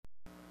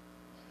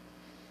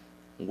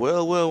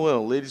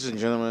Well, ladies and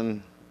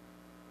gentlemen,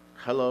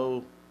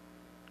 hello,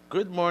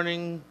 good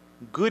morning,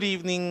 good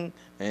evening,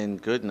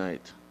 and good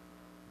night.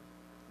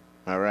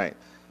 All right,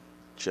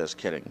 just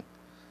kidding.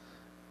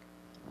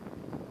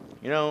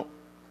 You know,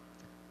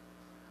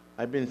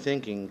 I've been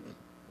thinking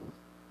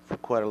for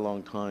quite a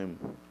long time,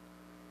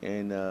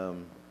 and I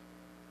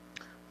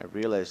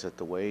realized that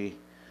the way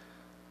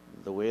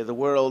of the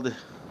world,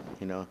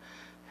 you know,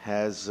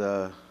 has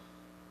a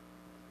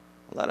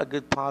lot of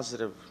good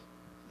positive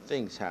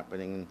things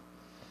happening.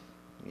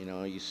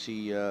 You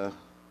see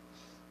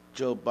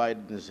Joe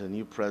Biden is the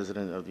new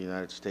president of the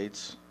United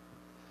States.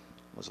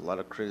 There's a lot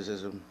of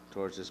criticism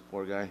towards this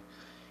poor guy.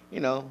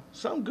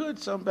 Some good,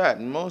 some bad,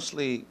 and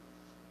mostly,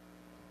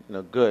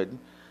 good.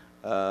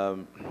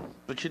 Um,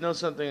 but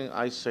something,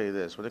 I say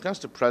this. When it comes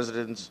to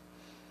presidents,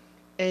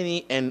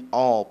 any and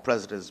all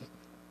presidents,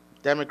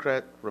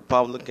 Democrat,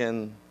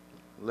 Republican,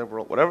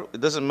 liberal, whatever,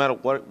 it doesn't matter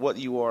what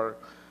you are,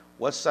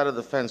 what side of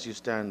the fence you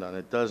stand on,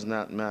 it does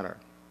not matter.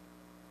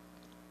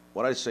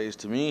 What I say is,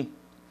 to me,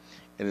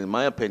 and in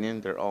my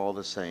opinion, they're all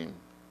the same.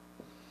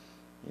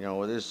 You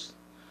know,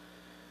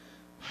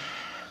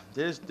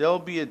 there'll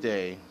be a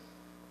day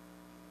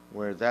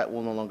where that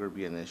will no longer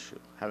be an issue.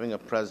 Having a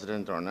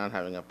president or not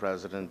having a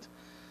president.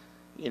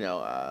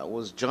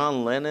 Was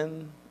John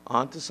Lennon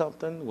onto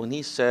something when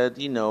he said,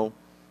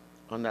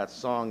 on that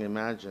song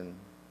Imagine,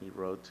 he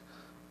wrote,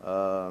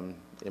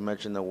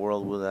 Imagine a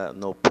world without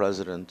no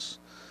presidents.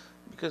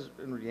 Because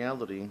in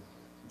reality,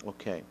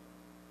 okay,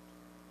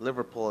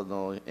 Liverpool,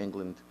 no,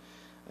 England,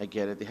 I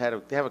get it. They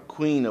have a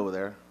queen over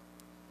there,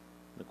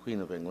 the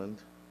Queen of England.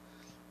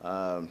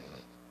 Um,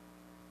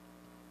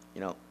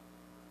 you know,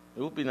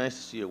 it would be nice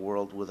to see a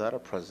world without a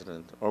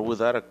president or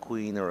without a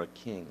queen or a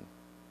king.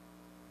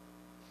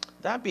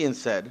 That being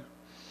said,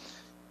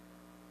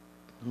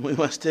 we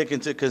must take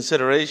into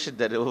consideration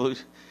that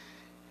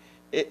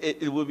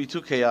it would be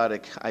too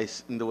chaotic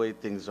in the way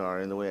things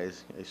are, in the way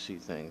I see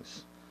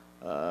things.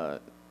 Uh,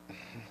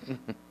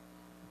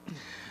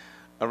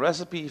 a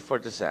recipe for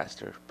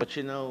disaster. But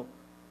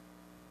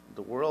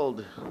the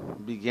world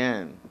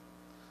began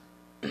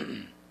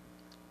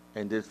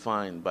and did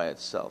fine by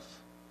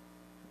itself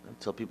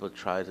until people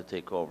tried to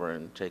take over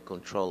and take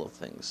control of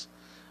things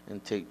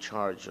and take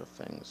charge of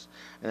things.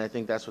 And I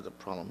think that's where the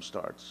problem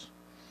starts.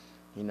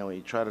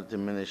 You try to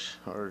diminish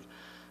or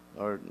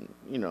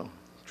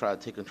try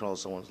to take control of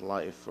someone's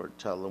life or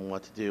tell them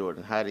what to do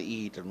and how to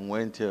eat and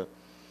when to,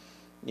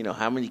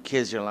 how many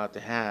kids you're allowed to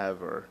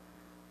have or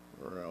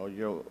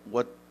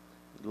what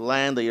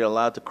land that you're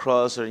allowed to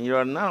cross or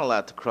you're not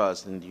allowed to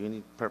cross, and you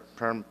need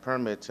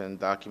permits and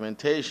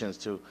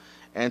documentations to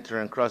enter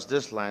and cross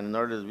this land in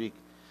order to be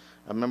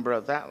a member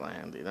of that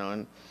land,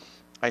 and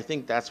I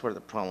think that's where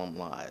the problem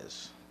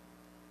lies.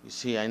 You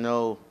see, I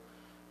know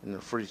in a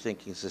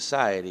free-thinking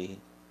society,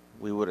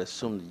 we would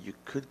assume that you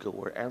could go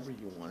wherever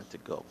you wanted to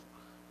go.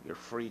 You're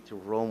free to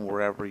roam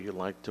wherever you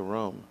like to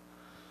roam.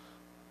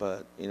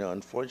 But,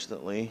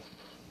 unfortunately,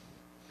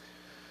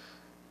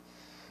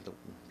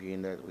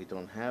 being that we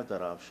don't have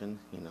that option,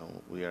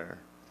 we are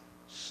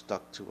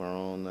stuck to our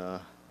own,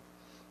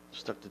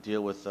 stuck to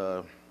deal with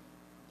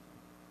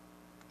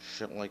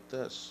shit like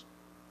this,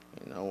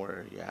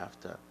 where you have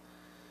to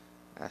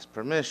ask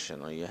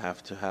permission or you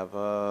have to have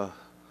a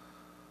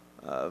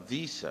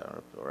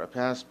visa or a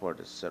passport,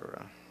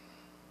 etc.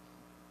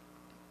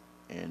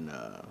 And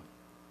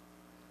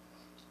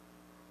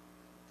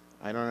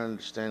I don't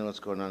understand what's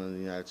going on in the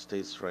United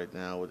States right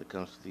now when it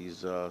comes to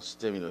these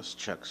stimulus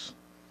checks.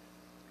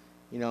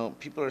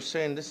 People are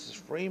saying this is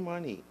free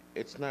money.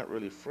 It's not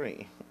really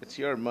free. It's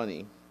your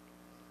money.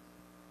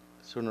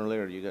 Sooner or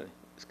later,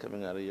 it's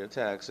coming out of your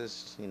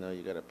taxes.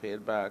 You got to pay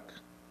it back.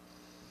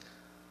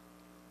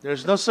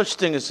 There's no such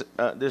thing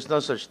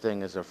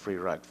as a free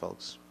ride,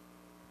 folks.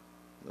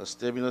 The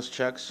stimulus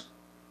checks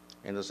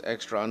and those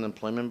extra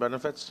unemployment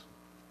benefits,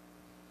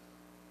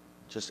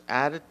 just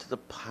add it to the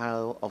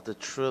pile of the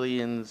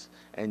trillions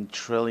and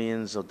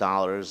trillions of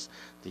dollars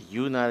the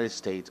United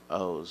States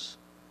owes,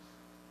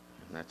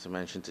 not to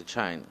mention to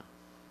China.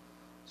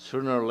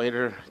 Sooner or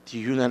later, the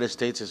United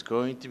States is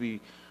going to be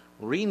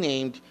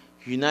renamed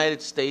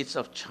United States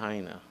of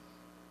China.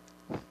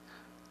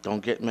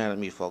 Don't get mad at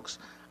me, folks.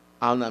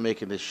 I'm not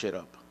making this shit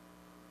up.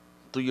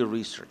 Do your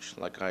research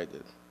like I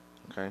did,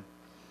 okay?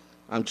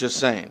 I'm just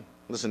saying.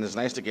 Listen, it's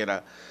nice to get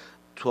a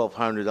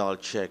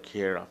 $1,200 check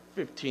here, a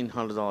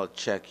 $1,500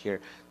 check here,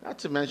 not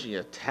to mention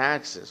your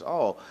taxes.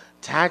 Oh,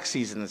 tax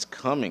season is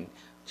coming.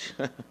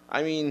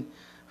 I mean,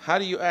 how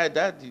do you add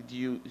that?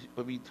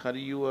 How do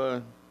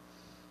you,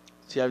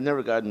 see, I've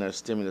never gotten a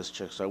stimulus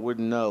check, so I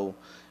wouldn't know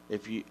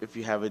if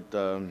you have it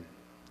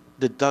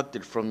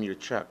deducted from your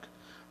check,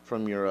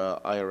 from your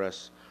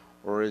IRS,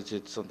 or is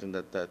it something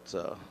that's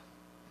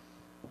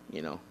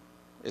you know,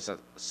 it's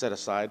set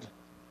aside?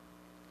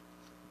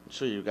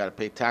 Sure, you got to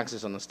pay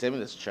taxes on the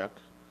stimulus check.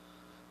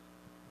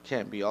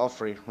 Can't be all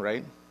free,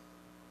 right?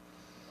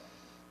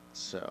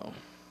 So,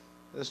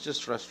 it's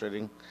just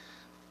frustrating.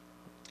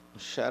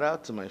 Shout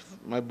out to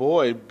my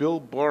boy Bill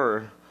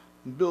Burr,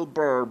 the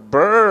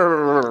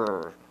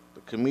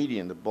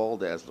comedian, the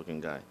bald ass looking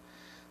guy.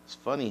 It's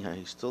funny how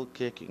he's still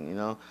kicking.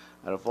 Out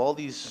of all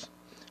these,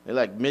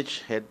 like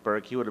Mitch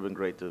Hedberg, he would have been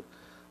great to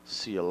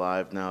see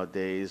alive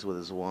nowadays with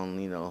his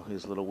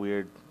his little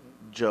weird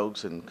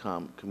jokes and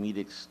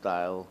comedic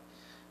style.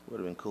 Would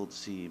have been cool to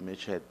see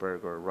Mitch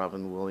Hedberg or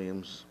Robin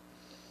Williams.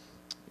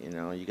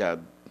 You got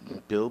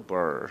Bill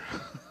Burr.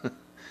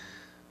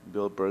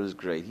 Bill Burr is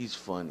great. He's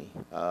funny.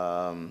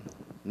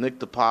 Nick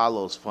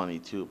DiPaolo's funny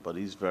too, but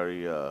he's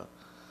very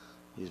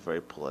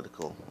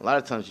political. A lot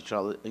of times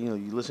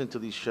you listen to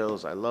these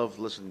shows. I love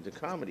listening to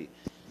comedy.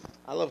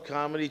 I love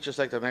comedy just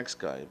like the next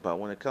guy. But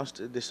when it comes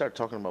to they start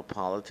talking about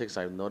politics,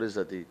 I've noticed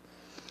that they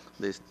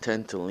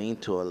tend to lean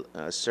to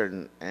a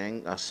certain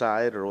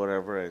side or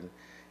whatever, and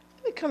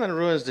it kind of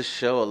ruins the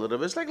show a little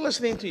bit. It's like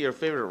listening to your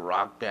favorite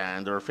rock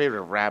band or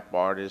favorite rap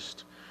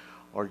artist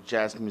or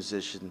jazz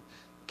musician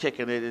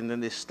kicking it, and then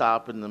they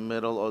stop in the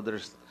middle, or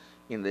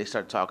they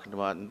start talking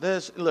about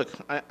this. Look,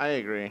 I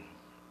agree.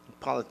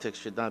 Politics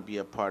should not be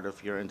a part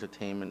of your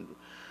entertainment.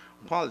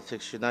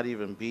 Politics should not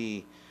even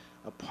be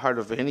a part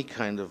of any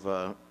kind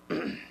of.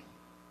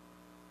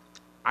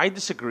 I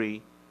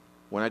disagree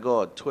when I go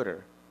on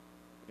Twitter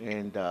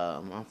and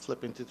I'm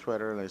flipping to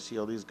Twitter and I see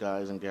all these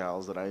guys and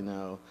gals that I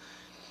know,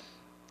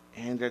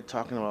 and they're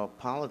talking about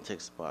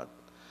politics, about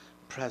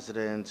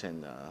presidents,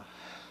 and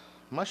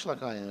much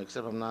like I am,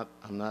 except I'm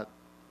not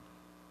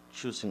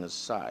choosing a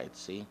side.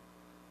 See,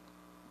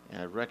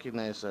 and I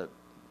recognize that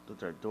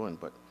they're doing,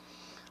 but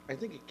I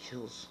think it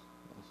kills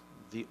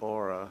the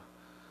aura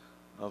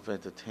of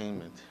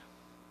entertainment.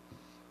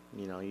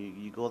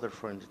 You go there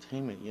for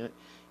entertainment.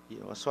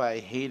 That's why I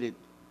hated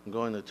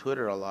going to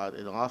Twitter a lot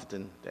and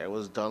often. There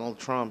was Donald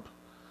Trump,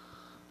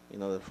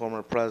 the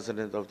former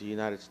president of the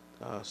United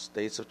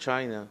States of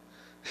China,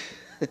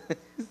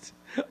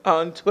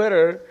 on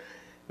Twitter.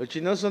 But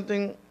you know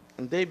something?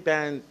 They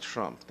banned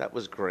Trump. That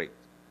was great.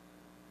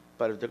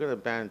 But if they're going to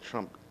ban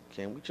Trump,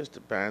 can we just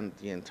ban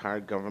the entire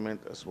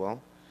government as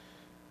well?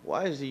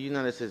 Why is the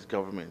United States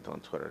government on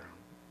Twitter?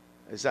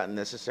 Is that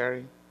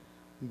necessary?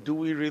 Do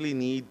we really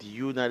need the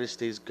United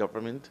States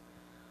government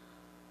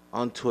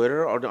on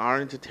Twitter or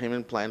our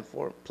entertainment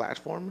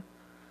platform?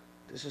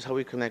 This is how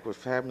we connect with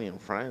family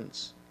and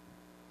friends.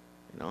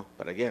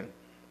 But again,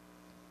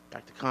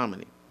 back to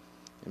comedy.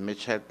 And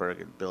Mitch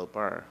Hedberg and Bill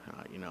Burr,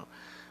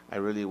 I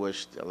really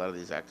wish a lot of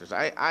these actors.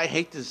 I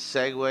hate to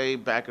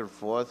segue back and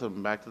forth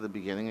and back to the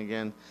beginning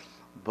again,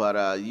 but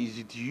do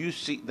you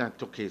see?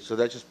 Not okay. So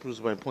that just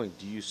proves my point.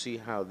 Do you see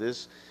how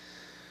this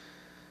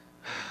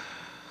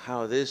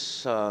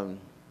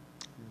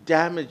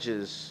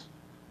damages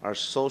our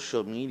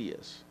social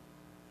medias?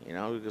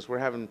 Because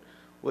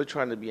we're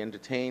trying to be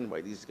entertained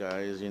by these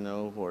guys,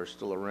 who are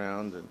still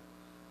around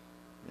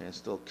and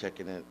still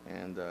kicking it,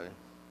 and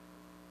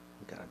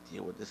gotta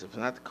deal with this. If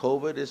not the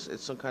COVID,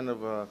 it's some kind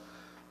of a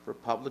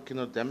Republican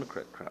or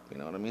Democrat crap. You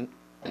know what I mean?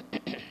 I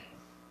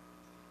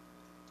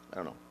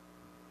don't know.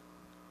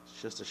 It's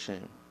just a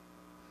shame.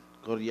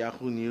 Go to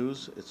Yahoo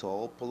News. It's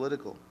all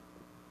political.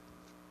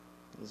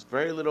 There's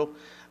very little.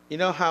 You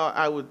know how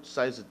I would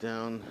size it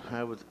down?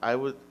 I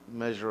would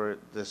measure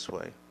it this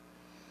way.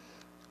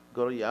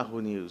 Go to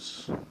Yahoo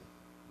News.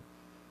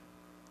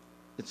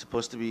 It's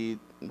supposed to be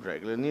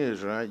regular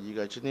news, right? You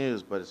got your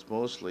news, but it's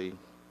mostly,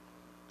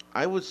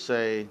 I would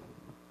say,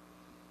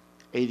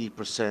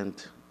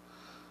 80%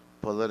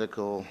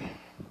 political,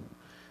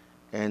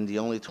 and the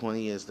only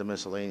 20 is the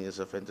miscellaneous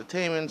of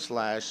entertainment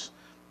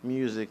 /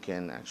 music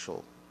and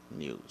actual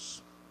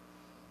news.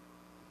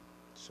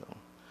 So,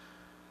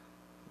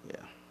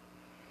 yeah.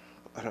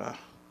 But,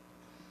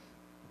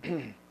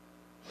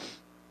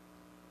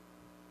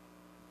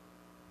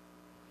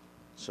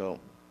 so,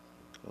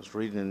 I was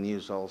reading the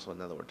news also,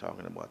 now that we're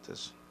talking about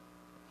this.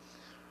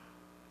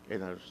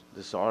 And there's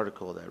this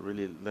article that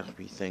really left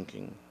me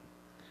thinking.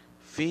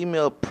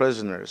 Female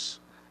prisoners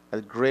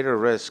at greater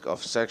risk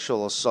of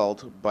sexual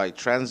assault by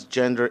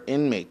transgender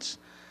inmates.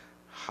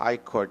 High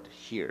Court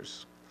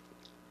hears.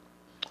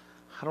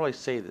 How do I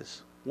say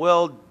this?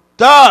 Well,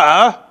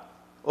 duh!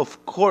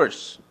 Of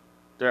course,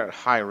 they're at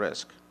high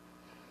risk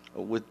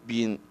with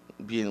being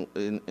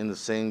in the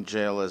same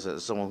jail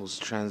as someone who's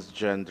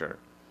transgender.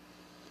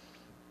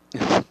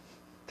 That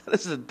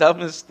is the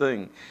dumbest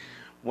thing.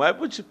 Why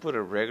would you put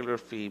a regular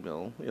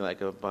female,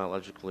 like a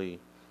biologically,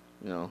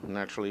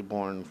 naturally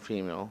born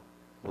female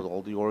with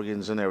all the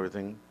organs and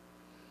everything,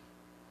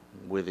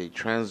 with a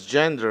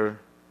transgender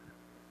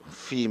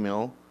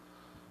female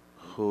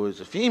who is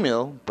a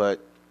female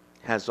but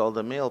has all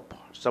the male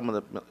parts,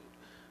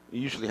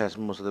 usually has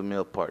most of the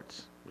male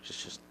parts, which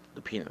is just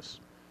the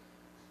penis.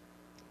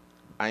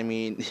 I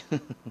mean,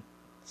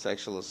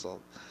 sexual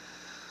assault.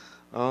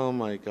 Oh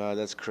my God,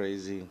 that's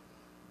crazy.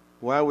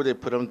 Why would they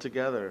put them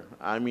together?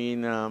 I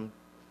mean,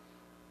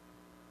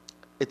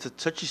 it's a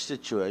touchy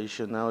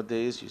situation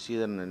nowadays. You see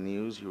that in the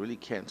news. You really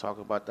can't talk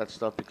about that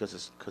stuff because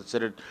it's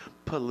considered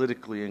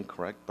politically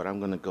incorrect, but I'm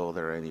going to go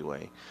there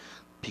anyway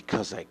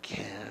because I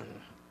can.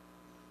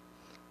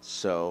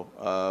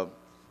 So,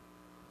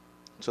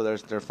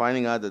 they're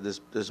finding out that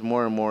there's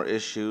more and more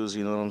issues,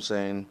 you know what I'm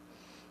saying?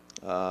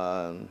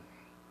 Uh,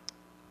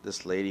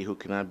 this lady who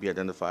cannot be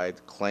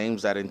identified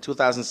claims that in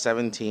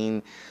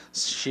 2017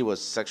 she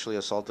was sexually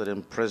assaulted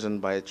in prison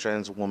by a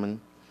trans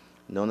woman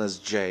known as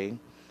Jay,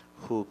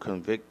 who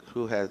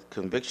had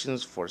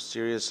convictions for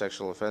serious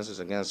sexual offenses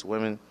against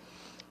women.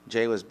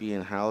 Jay was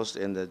being housed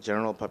in the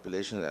general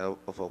population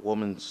of a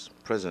woman's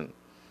prison.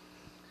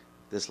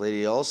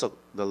 The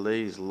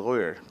lady's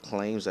lawyer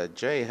claims that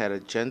Jay had a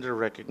gender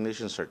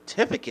recognition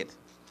certificate,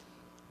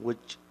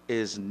 which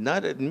is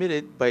not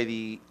admitted by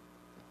the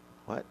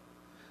what?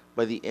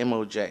 By the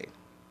MOJ.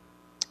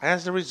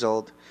 As a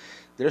result,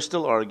 they're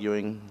still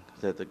arguing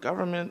that the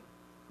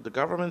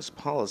government's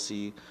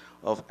policy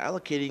of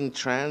allocating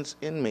trans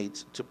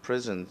inmates to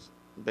prisons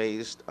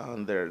based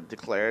on their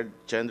declared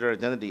gender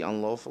identity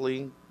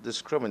unlawfully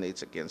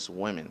discriminates against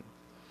women.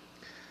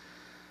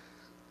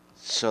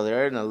 So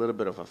they're in a little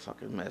bit of a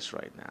fucking mess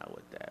right now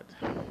with that.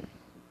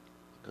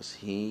 Because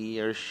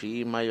he or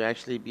she might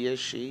actually be a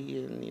she,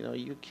 and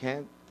you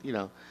can't,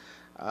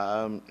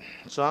 Um,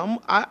 so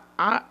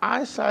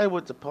I side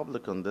with the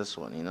public on this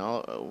one,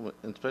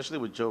 especially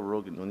with Joe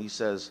Rogan when he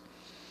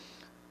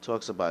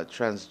talks about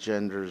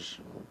transgenders,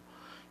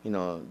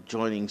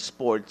 joining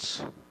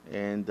sports,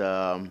 and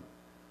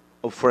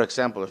for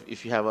example,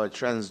 if you have a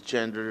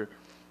transgender,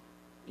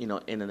 in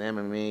an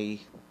MMA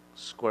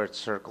squared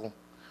circle,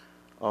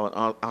 or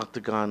an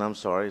octagon, I'm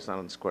sorry, it's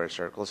not a square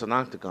circle, it's an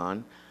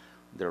octagon.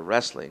 They're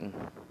wrestling.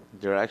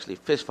 They're actually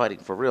fist fighting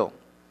for real.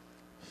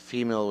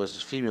 Female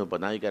versus female, but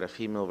now you got a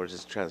female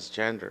versus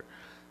transgender.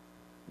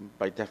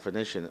 By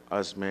definition,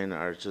 us men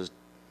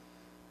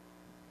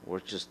we're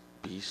just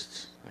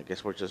beasts. I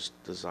guess we're just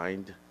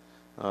designed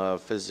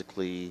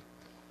physically,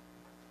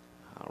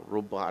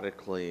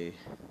 robotically,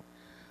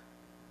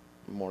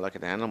 more like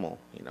an animal,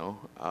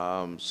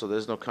 So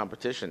there's no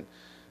competition.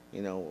 I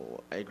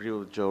agree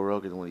with Joe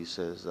Rogan when he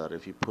says that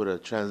if you put a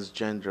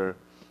transgender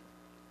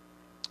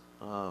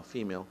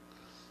female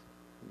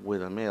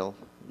with a male,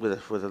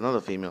 with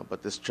another female,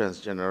 but this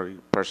transgender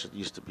person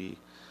used to be,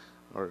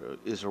 or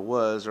is or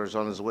was, or is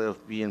on his way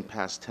of being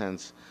past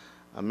tense,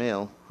 a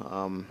male.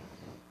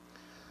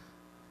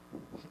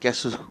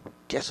 Guess who's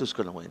guess who's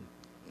gonna win?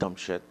 Dumb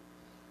shit.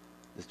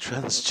 The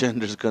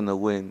transgender's gonna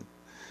win.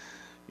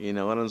 You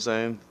know what I'm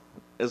saying?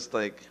 It's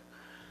like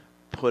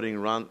putting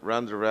Ronda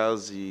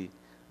Rousey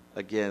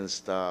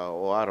against,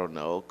 I don't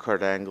know,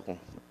 Kurt Angle.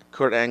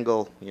 Kurt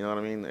Angle, you know what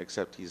I mean?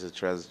 Except he's a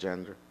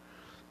transgender.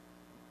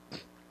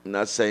 I'm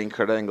not saying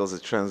Kurt Angle's a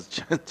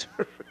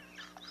transgender.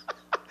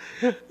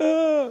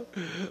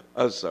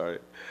 I'm sorry.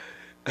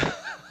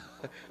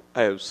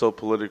 I am so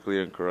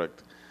politically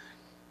incorrect.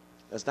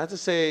 That's not to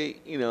say,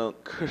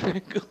 Kurt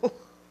Angle.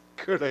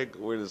 Kurt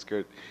Angle, where is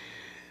Kurt?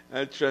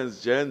 A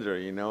transgender,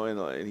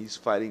 and he's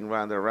fighting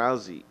Ronda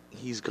Rousey.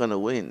 He's gonna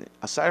win.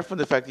 Aside from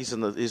the fact he's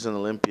an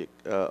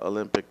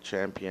Olympic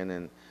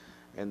champion,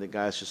 and the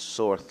guy's just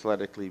so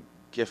athletically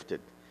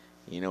gifted.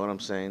 You know what I'm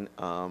saying?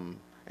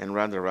 And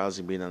Ronda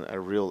Rousey being a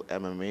real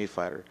MMA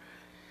fighter,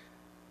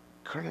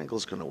 Kurt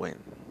Angle's gonna win.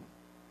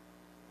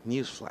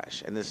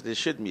 Newsflash, and this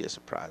shouldn't be a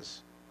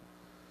surprise.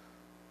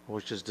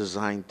 We're just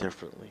designed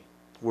differently.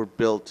 We're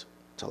built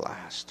to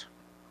last.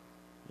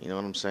 You know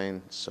what I'm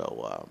saying?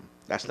 So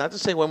that's not to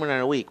say women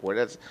are weak.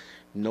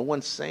 No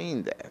one's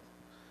saying that,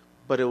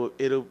 but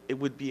it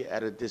would be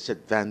at a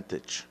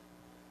disadvantage.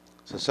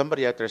 So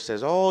somebody out there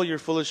says, "Oh, you're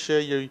full of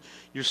shit.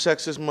 You're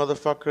sexist,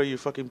 motherfucker. You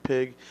fucking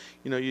pig.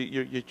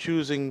 You're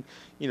choosing.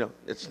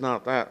 It's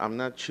not that. I'm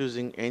not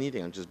choosing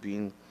anything.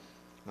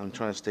 I'm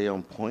trying to stay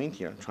on point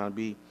here. I'm trying to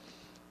be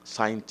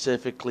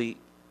scientifically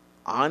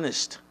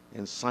honest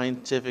and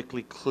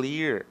scientifically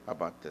clear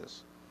about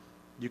this.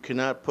 You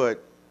cannot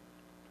put,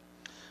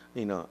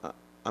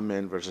 a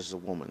man versus a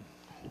woman,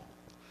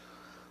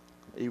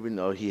 even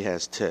though he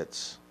has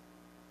tits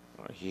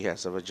or he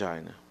has a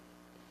vagina,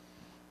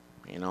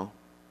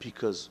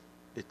 because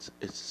it's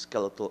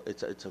skeletal.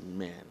 It's a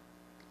man.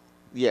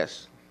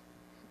 Yes,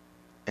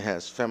 it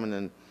has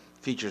feminine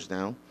features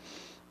now.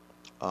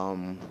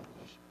 Um,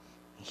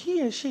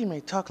 he or she may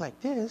talk like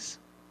this,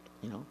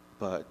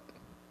 but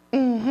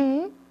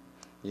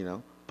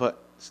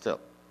but still,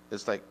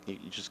 it's like you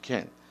just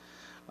can't.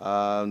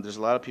 There's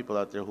a lot of people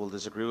out there who will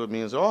disagree with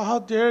me and say, "Oh, how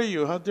dare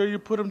you? How dare you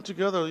put them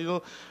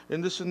together?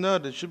 And this and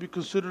that. It should be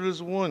considered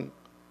as one."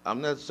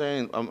 I'm not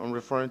saying. I'm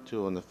referring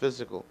to on the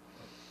physical,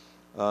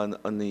 on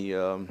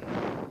the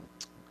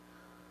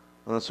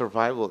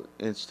survival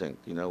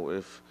instinct.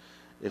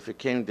 If it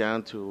came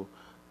down to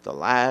the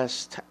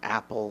last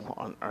apple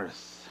on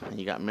Earth, and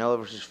you got male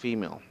versus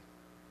female,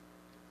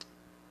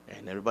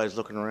 and everybody's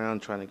looking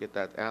around trying to get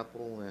that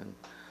apple, and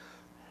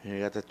you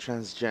got the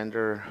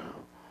transgender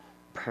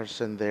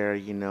person there,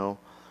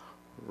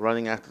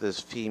 running after this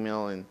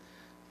female, and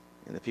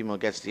the female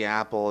gets the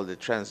apple. The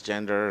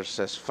transgender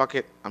says, "Fuck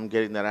it, I'm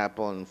getting that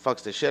apple," and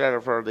fucks the shit out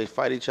of her. They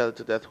fight each other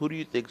to death. Who do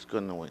you think's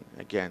gonna win?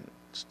 Again,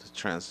 it's the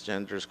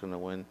transgender's gonna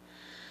win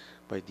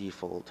by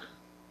default.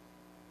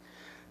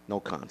 No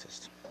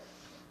contest.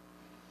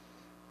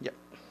 Yep.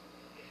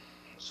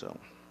 So,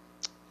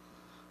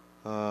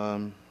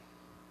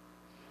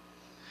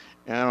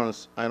 And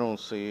I don't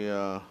see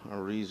a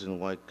reason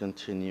why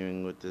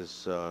continuing with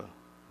these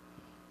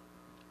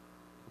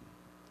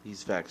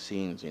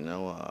vaccines.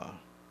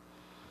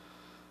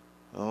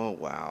 Oh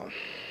wow,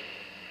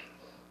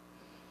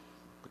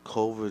 the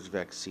COVID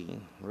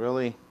vaccine.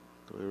 Really?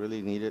 Do we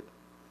really need it?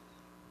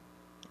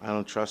 I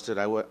don't trust it.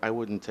 I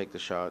wouldn't take the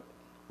shot.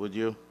 Would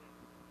you?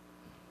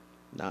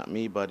 Not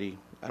me, buddy.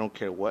 I don't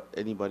care what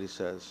anybody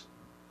says.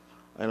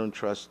 I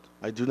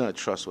do not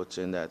trust what's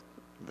in that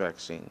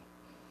vaccine.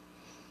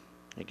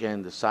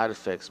 Again, the side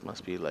effects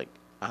must be like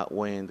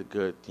outweighing the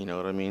good, you know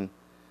what I mean?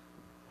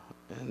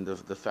 And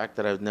the fact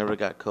that I've never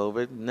got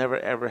COVID, never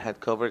ever had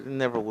COVID, and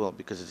never will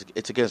because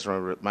it's against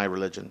my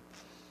religion.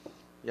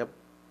 Yep.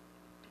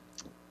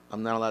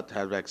 I'm not allowed to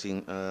have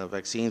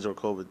vaccines or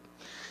COVID.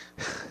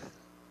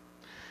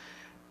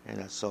 And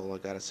that's all I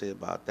got to say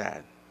about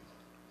that,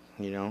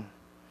 you know?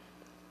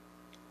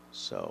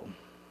 So,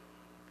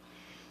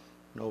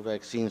 no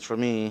vaccines for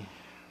me,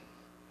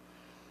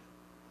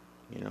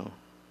 you know?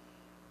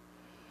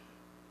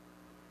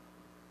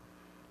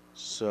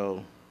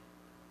 So,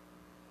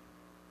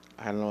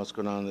 I don't know what's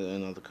going on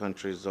in other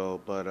countries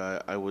though, but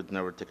I would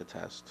never take a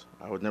test.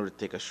 I would never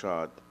take a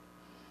shot,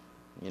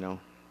 you know?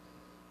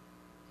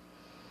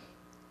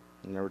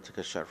 Never take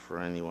a shot for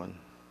anyone.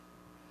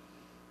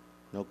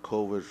 No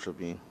COVID for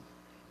me.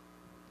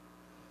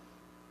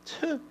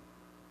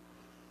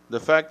 The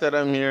fact that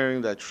I'm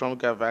hearing that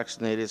Trump got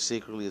vaccinated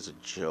secretly is a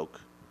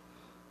joke.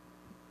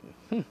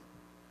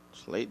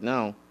 It's late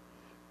now,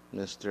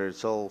 Mister.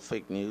 It's all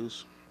fake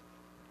news.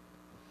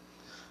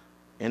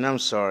 And I'm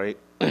sorry.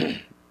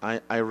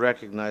 I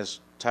recognize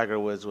Tiger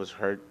Woods was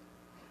hurt,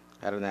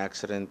 had an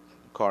accident,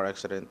 car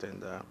accident,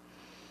 and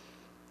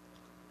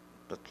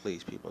but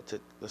please, people,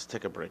 let's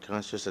take a break. Huh?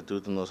 It's just a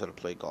dude who knows how to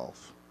play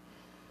golf.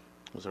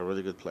 He was a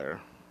really good player.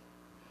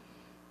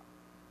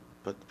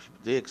 But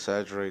they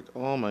exaggerate.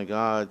 Oh my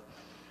God,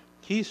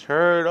 he's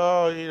hurt.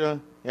 Oh,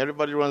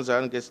 everybody runs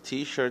out and gets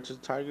T-shirts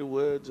of Tiger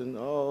Woods, and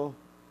oh,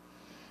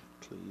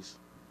 please,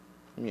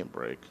 give me a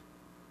break.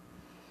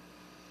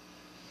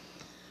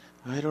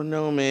 I don't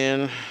know,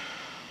 man.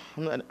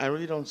 I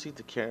really don't seem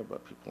to care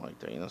about people like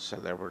that.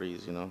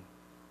 Celebrities.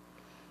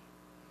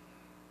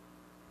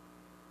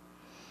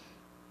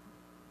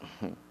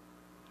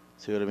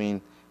 See what I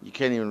mean? You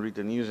can't even read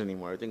the news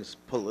anymore. I think it's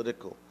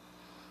political.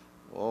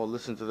 Oh,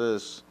 listen to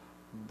this.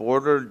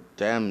 Border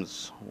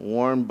Dems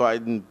warn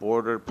Biden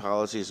border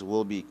policies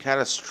will be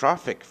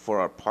catastrophic for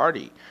our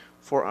party,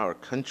 for our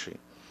country.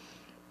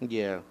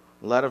 Yeah,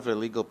 a lot of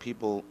illegal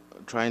people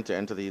trying to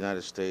enter the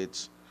United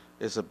States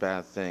is a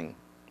bad thing.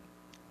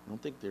 I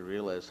don't think they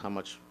realize how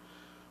much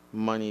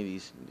money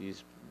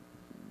these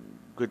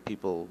good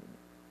people,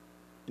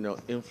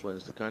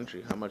 influence the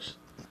country. How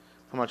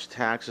much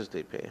taxes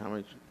they pay.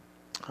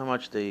 How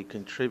much they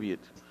contribute,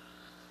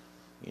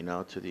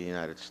 to the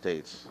United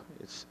States.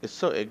 It's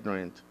so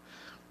ignorant.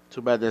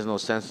 Too bad there's no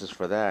census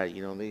for that.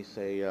 They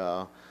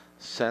say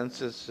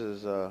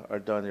censuses are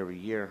done every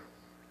year,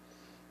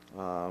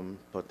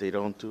 but they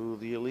don't do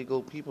the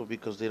illegal people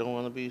because they don't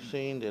want to be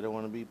seen. They don't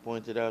want to be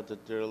pointed out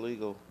that they're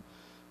illegal,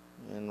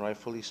 and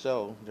rightfully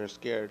so. They're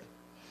scared.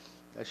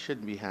 That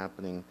shouldn't be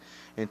happening.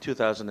 In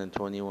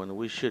 2021,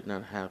 we should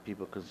not have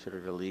people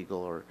considered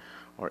illegal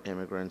or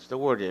immigrants. The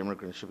word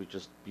immigrant should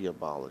just be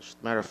abolished.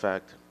 Matter of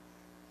fact,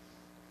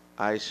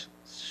 ICE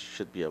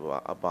should be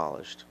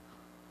abolished.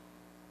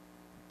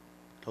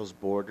 Those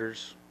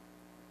borders,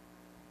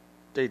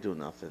 they do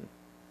nothing.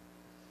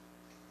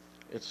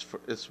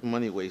 It's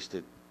money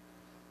wasted.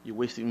 You're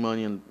wasting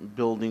money on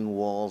building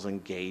walls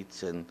and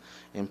gates and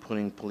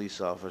putting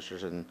police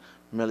officers and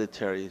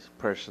military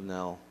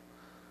personnel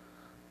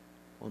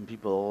when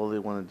people all they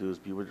want to do is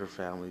be with their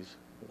families,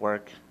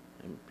 work,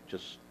 and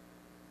just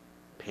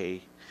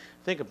pay.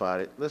 Think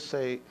about it. Let's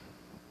say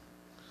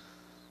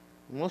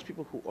most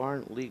people who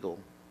aren't legal,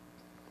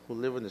 who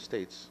live in the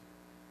States,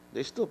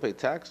 they still pay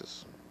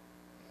taxes.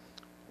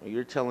 Well,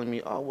 you're telling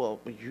me, oh,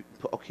 well,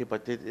 okay,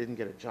 but they didn't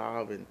get a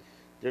job and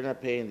they're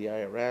not paying the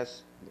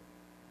IRS.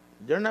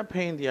 They're not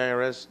paying the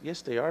IRS.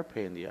 Yes, they are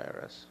paying the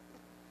IRS.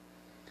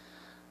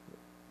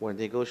 When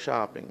they go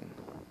shopping,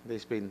 they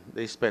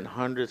spend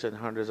hundreds and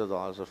hundreds of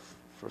dollars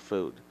for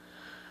food.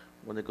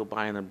 When they go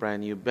buying a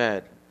brand new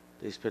bed,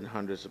 they spend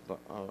hundreds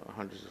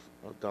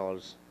of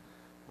dollars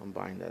on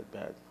buying that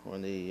bed.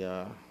 When they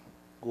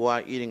go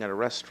out eating at a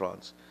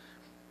restaurants,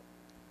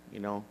 you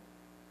know,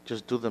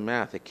 just do the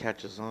math. It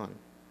catches on.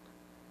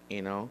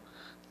 You know,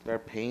 they're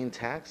paying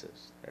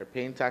taxes. They're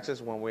paying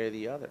taxes one way or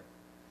the other.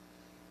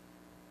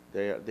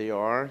 They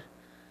are,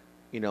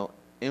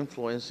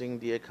 influencing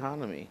the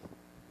economy.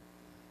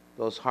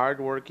 Those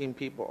hardworking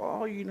people,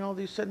 oh,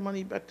 they send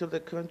money back to the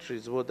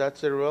countries. Well,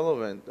 that's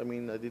irrelevant. I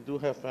mean, they do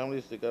have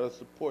families they gotta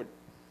support,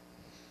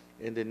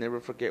 and they never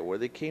forget where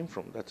they came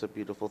from. That's a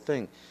beautiful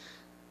thing.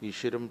 You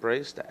should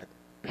embrace that.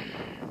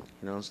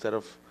 Instead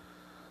of,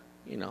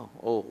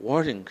 oh,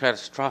 warning,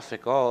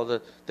 catastrophic. Oh,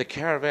 the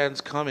caravan's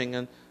coming,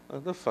 and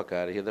the fuck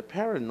out of here. The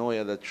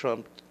paranoia that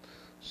Trump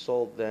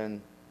sold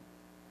then,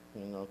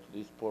 to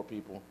these poor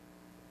people.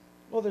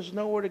 Well, there's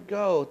nowhere to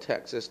go.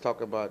 Texas,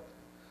 talk about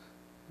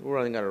we're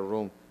running out of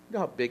room. You know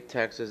how big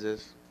Texas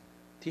is?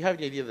 Do you have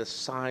any idea of the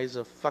size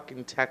of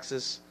fucking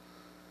Texas?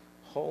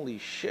 Holy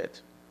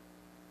shit!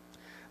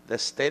 The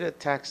state of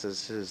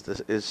Texas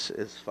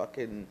is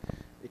fucking.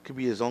 It could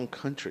be his own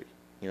country.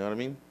 You know what I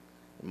mean?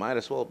 It might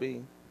as well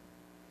be.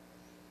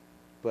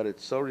 But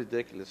it's so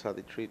ridiculous how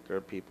they treat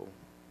their people.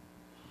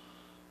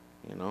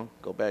 You know,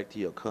 go back to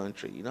your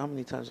country. You know how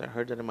many times I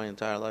heard that in my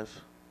entire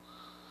life?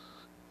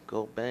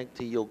 Go back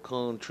to your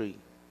country.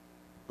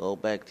 Go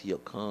back to your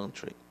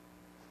country.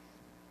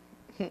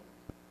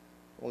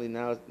 Only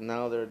now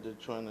they're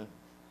trying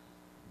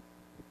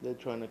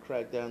to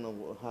crack down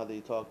on how they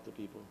talk to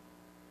people.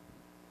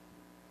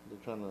 They're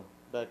trying to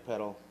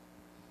backpedal.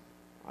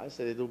 I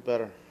say they do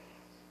better.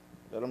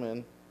 Let them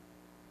in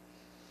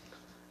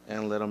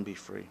and let them be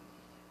free.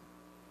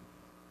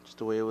 Just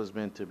the way it was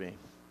meant to be.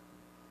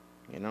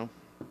 You know?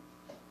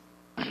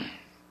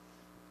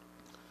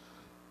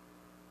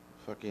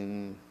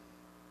 Fucking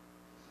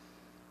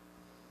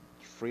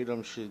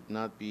freedom should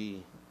not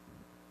be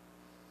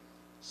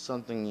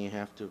something you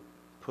have to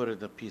put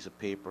in a piece of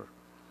paper.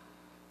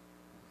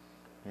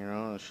 You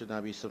know, it should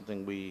not be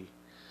something we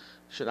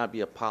should not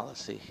be a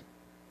policy.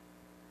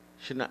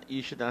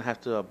 You should not have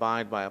to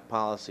abide by a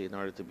policy in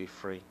order to be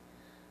free.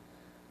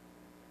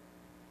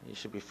 You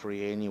should be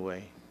free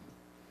anyway.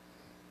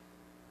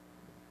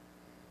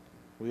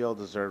 We all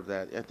deserve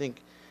that. I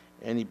think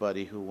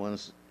anybody who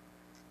wants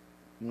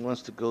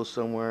to go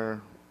somewhere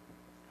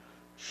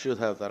should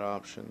have that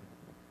option.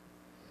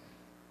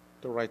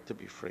 The right to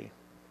be free.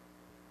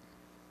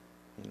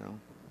 You know?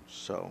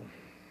 So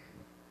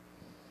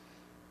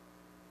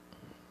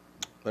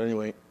but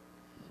anyway,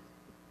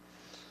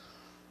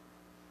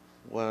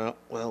 well.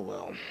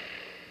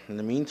 In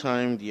the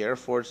meantime, the Air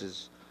Force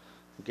is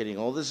getting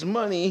all this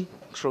money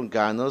from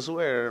God knows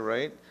where,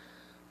 right?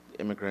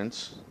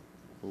 Immigrants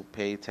who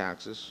pay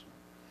taxes.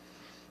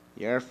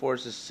 The Air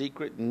Force's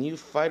secret new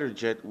fighter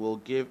jet will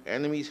give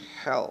enemies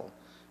hell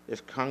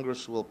if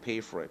Congress will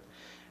pay for it.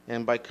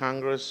 And by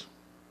Congress,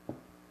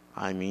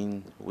 I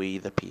mean we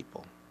the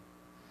people.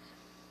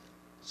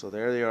 So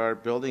there they are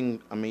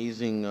building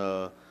amazing,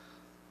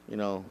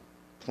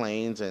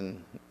 planes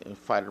and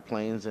fighter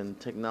planes and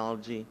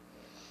technology.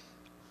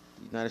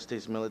 The United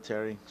States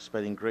military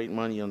spending great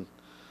money on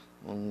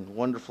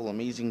wonderful,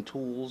 amazing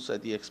tools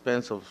at the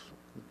expense of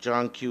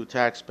John Q.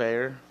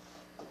 taxpayer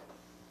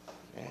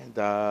and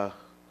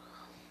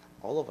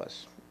all of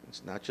us.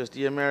 It's not just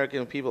the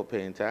American people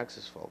paying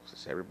taxes, folks.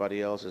 It's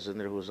everybody else is in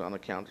there who's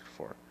unaccounted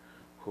for,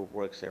 who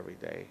works every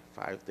day,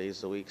 5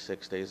 days a week,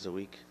 6 days a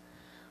week,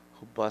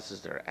 who busts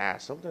their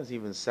ass, sometimes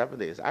even 7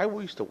 days. I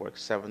used to work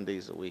 7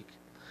 days a week.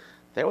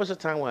 There was a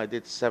time when I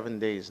did 7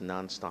 days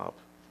nonstop.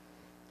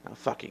 That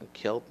fucking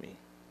killed me.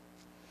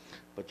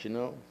 But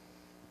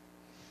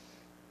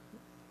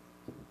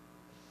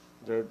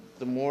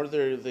the more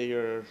they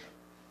are,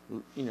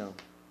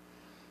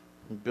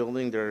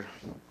 building their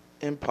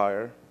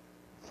empire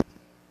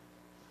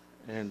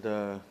and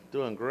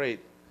doing great,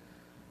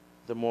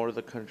 the more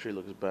the country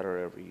looks better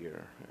every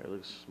year. It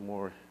looks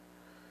a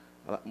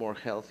lot more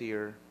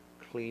healthier,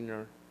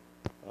 cleaner.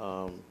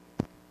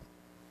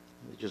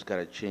 They just got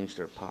to change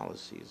their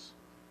policies.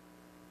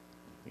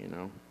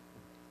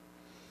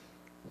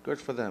 Good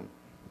for them.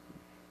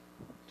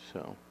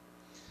 So,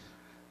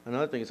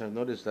 another thing is I've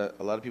noticed that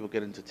a lot of people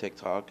get into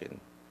TikTok and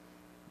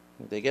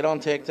they get on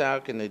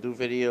TikTok and they do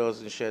videos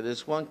and shit.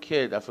 This one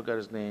kid, I forgot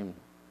his name.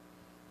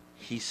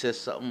 He says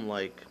something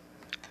like,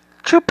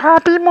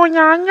 Chupapi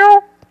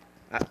Moñaño?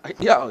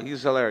 yeah,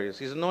 he's hilarious.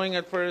 He's annoying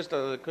at first.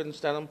 I couldn't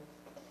stand him.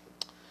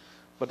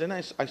 But then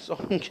I saw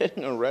him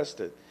getting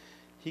arrested.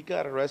 He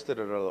got arrested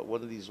at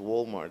one of these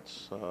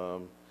Walmarts.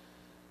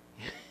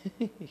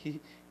 He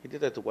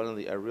did that to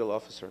a real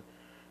officer.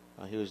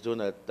 He was doing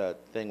that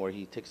thing where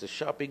he takes a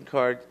shopping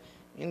cart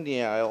in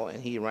the aisle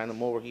and he ran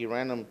him over. He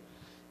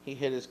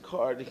hit his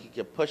cart. He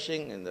kept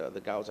pushing, and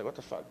the guy was like, "What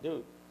the fuck,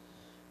 dude?"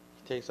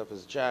 He takes off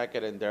his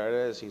jacket, and there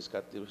it is. He's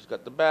got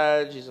the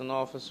badge. He's an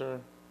officer.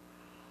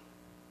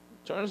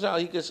 Turns out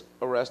he gets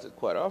arrested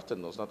quite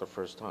often, though. It's not the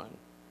first time.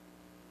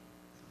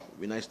 It'd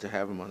be nice to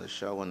have him on the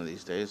show one of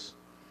these days.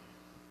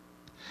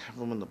 Have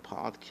him on the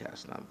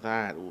podcast. Now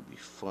that would be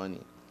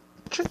funny.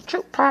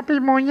 Chupapi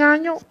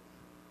Moñaño?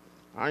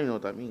 I don't even know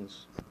what that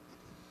means.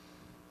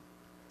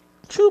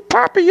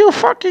 Chupapi, you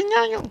fucking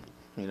ñaño.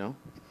 You know?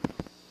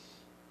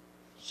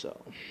 So.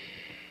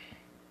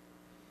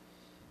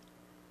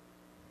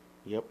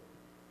 Yep.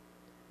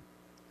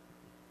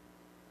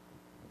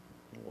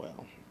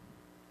 Well.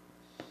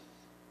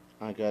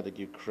 I gotta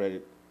give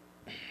credit.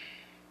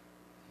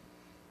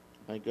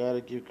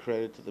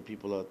 To the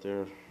people out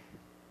there.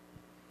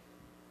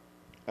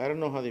 I don't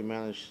know how they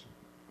managed.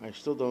 I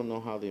still don't know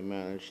how they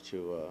managed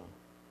to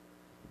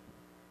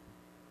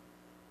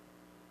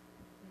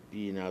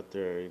being out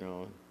there,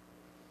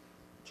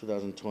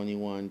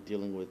 2021,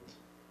 dealing with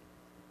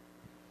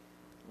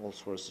all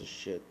sorts of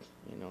shit,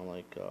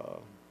 like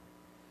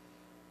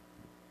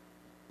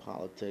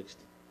politics,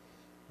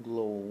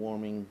 global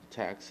warming,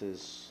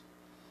 taxes,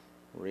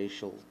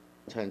 racial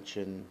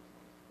tension,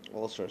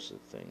 all sorts of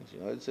things.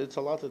 It's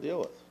a lot to deal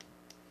with.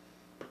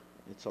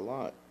 It's a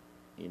lot,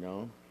 you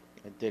know.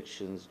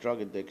 Addictions, drug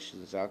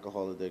addictions,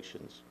 alcohol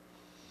addictions,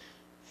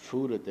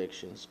 food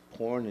addictions,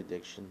 porn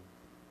addiction,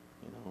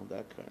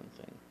 that kind of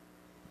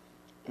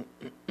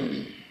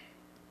thing.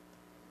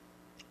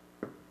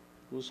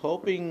 Was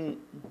hoping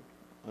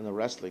on the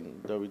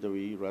wrestling,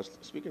 WWE wrestling.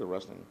 Speaking of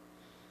wrestling,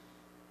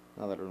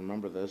 now that I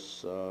remember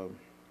this,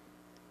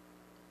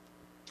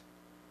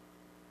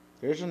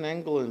 there's an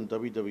angle in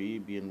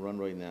WWE being run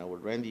right now where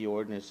Randy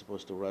Orton is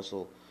supposed to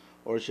wrestle,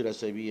 or should I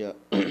say,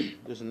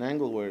 there's an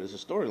angle where there's a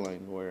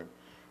storyline where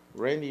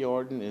Randy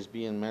Orton is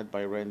being met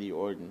by Randy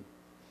Orton.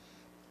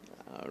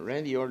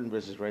 Randy Orton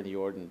versus Randy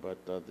Orton,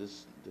 but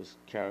this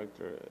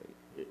character,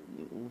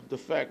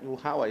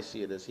 how I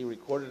see it is he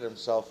recorded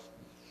himself,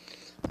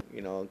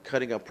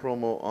 cutting a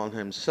promo on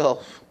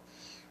himself.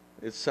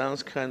 It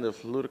sounds kind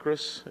of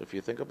ludicrous if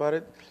you think about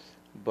it,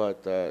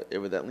 but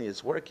evidently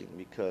it's working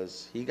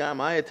because he got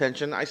my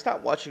attention. I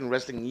stopped watching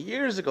wrestling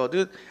years ago,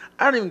 dude.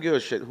 I don't even give a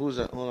shit who's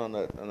on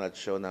that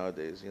show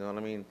nowadays. You know what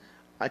I mean?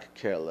 I could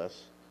care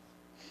less.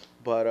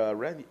 But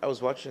Randy, I was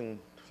flipping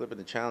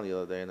the channel the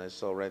other day, and I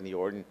saw Randy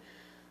Orton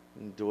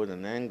doing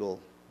an angle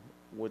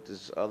with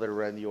this other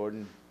Randy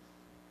Orton.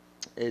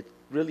 It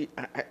really,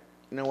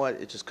 you know what?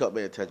 It just caught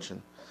my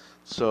attention.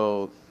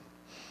 So,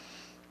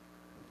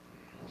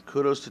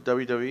 kudos to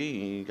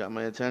WWE. You got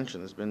my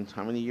attention. It's been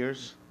how many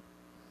years?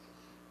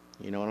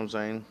 You know what I'm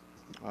saying?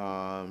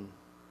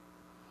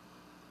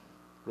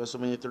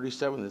 WrestleMania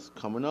 37 is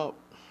coming up.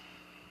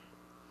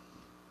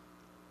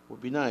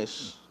 Would be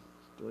nice.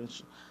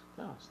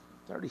 Yeah,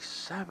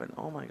 37.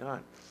 Oh my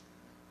God.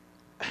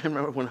 I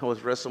remember when I was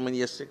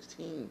WrestleMania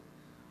 16.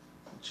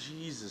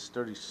 Jesus,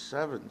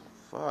 37.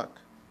 Fuck.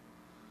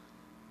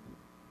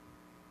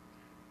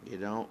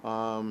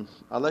 I'd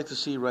like to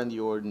see Randy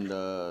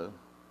Orton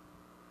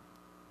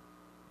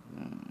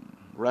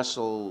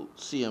wrestle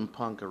CM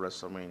Punk at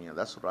WrestleMania.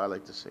 That's what I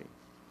like to see.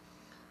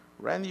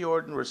 Randy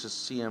Orton versus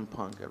CM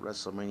Punk at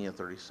WrestleMania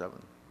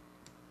 37.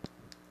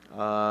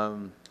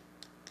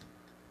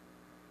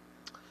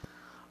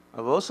 I'd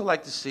also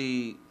like to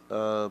see,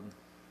 let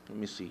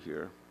me see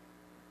here,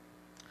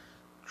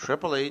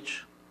 Triple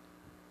H,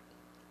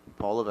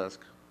 Paul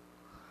Levesque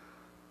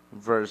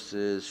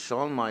versus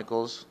Shawn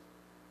Michaels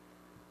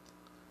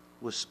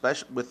with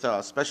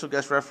special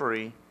guest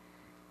referee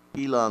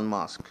Elon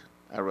Musk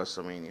at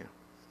WrestleMania.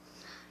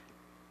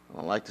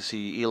 I'd like to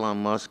see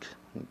Elon Musk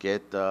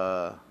get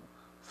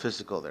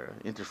physical there,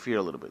 interfere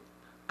a little bit.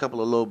 A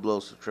couple of low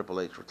blows to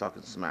Triple H for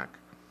talking smack.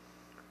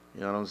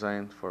 You know what I'm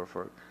saying?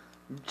 For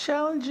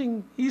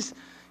challenging.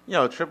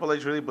 Triple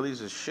H really believes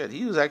his shit.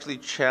 He was actually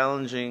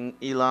challenging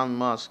Elon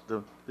Musk,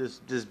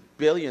 this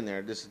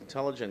billionaire, this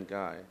intelligent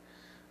guy,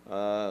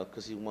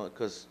 because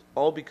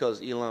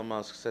Elon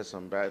Musk says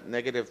some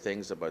negative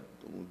things about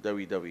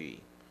WWE,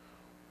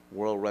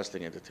 World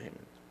Wrestling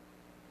Entertainment.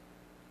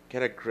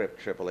 Get a grip,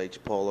 Triple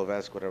H, Paul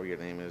Levesque, whatever your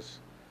name is.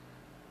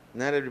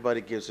 Not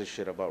everybody gives a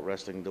shit about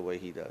wrestling the way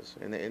he does.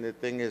 And the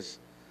thing is,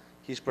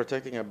 he's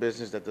protecting a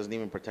business that doesn't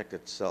even protect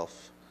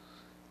itself.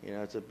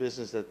 It's a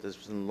business that has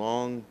been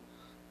long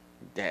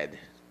dead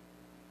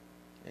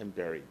and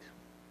buried.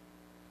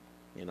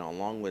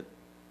 Along with,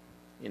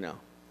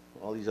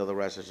 all these other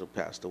wrestlers who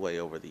passed away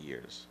over the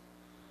years.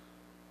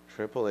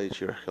 Triple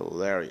H, you're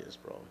hilarious,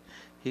 bro.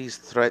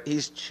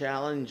 He's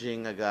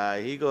challenging a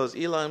guy. He goes,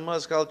 Elon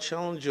Musk, I'll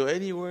challenge you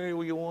anywhere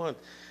you want.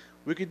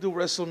 We could do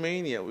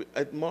WrestleMania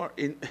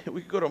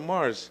we could go to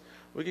Mars.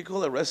 We could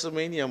call it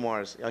WrestleMania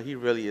Mars. Yeah, he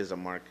really is a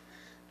mark.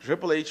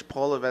 Triple H,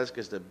 Paul Levesque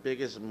is the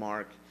biggest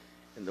mark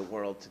in the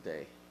world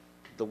today.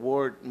 The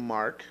word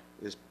mark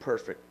is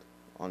perfect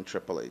on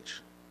Triple H,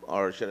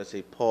 or should I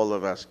say Paul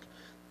Levesque,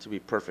 to be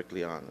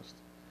perfectly honest.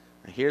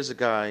 And here's a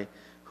guy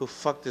who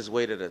fucked his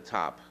way to the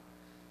top.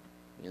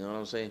 You know what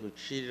I'm saying? Who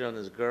cheated on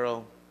his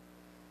girl,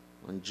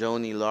 on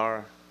Joni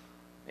Lara,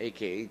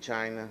 a.k.a.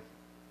 China.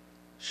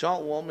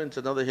 Sean Waltman's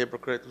another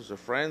hypocrite who's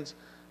friends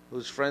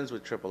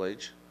with Triple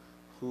H,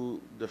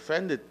 who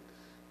defended,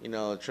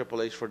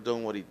 Triple H for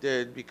doing what he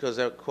did because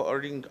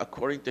according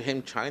to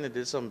him, China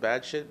did some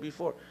bad shit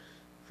before.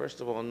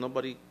 First of all,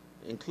 nobody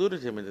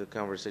included him in the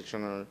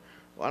conversation.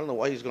 I don't know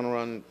why he's going to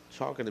run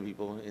talking to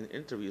people in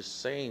interviews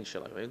saying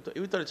shit like that.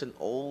 Even though it's an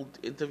old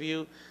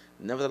interview,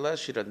 nevertheless,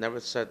 she'd have never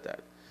said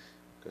that.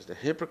 Because the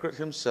hypocrite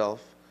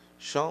himself,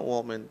 Sean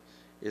Waltman,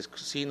 is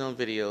seen on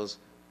videos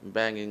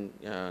banging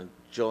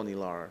Joni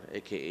Lara,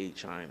 a.k.a.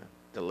 China,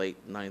 the late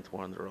ninth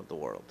wonder of the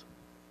world.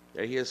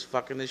 There he is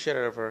fucking the shit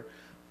out of her.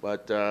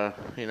 But,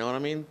 you know what I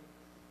mean?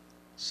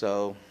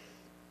 So,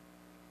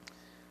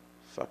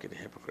 fucking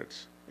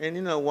hypocrites.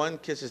 And, one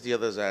kisses the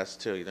other's ass,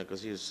 too,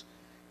 because he's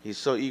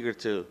so eager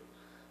to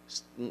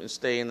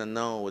stay in the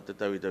know with the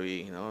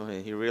WWE,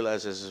 and he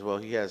realizes as well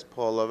he has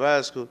Paul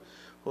Levesque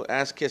who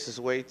ass-kissed his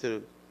way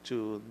to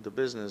the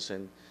business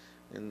and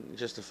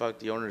just to fuck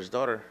the owner's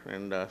daughter,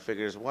 and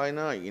figures, why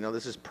not?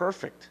 This is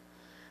perfect.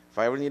 If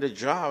I ever need a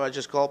job, I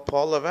just call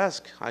Paul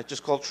Levesque. I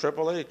just call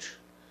Triple H.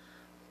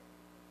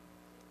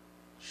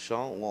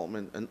 Sean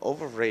Waltman, an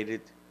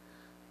overrated,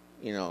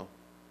 you know,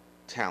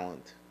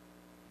 talent,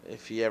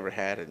 if he ever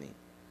had any.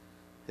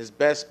 His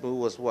best move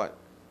was what?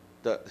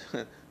 The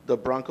the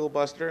Bronco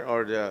Buster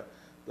or the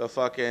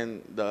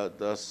fucking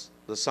the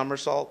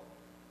somersault,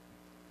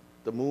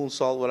 the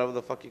moonsault, whatever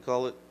the fuck you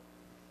call it.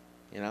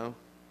 You know,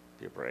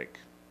 give a break.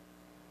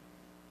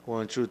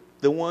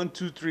 The 1,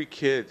 2, 3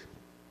 kid.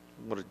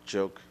 What a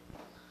joke.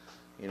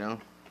 You know.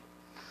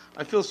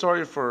 I feel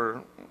sorry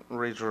for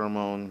Razor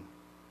Ramon,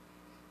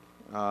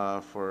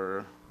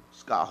 for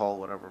Scott Hall,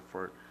 whatever,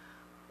 for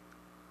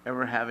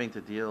ever having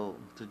to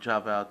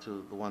job out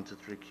to the 1, 2,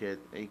 3 kid,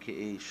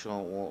 aka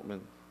Sean Waltman.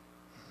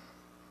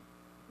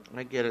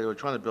 I get it. We're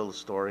trying to build a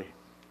story,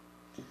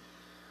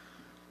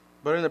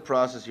 but in the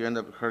process, you end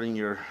up hurting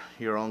your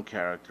own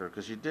character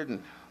because you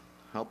didn't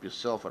help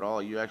yourself at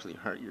all. You actually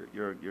hurt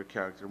your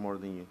character more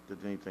than you did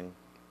anything.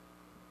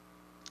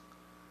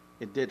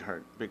 It did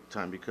hurt big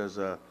time because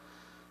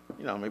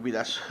maybe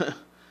that's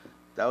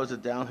that was a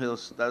downhill,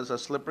 that was a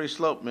slippery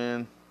slope,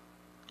 man.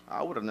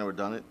 I would have never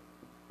done it,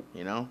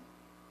 you know.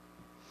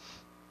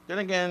 Then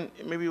again,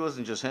 maybe it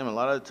wasn't just him. A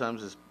lot of the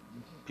times, it's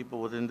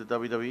people within the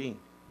WWE,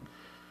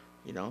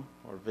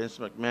 or Vince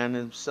McMahon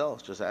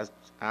himself. Just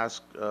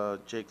ask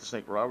Jake the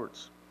Snake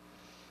Roberts.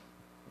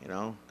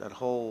 That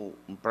whole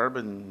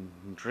bourbon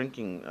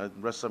drinking,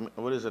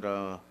 what is it,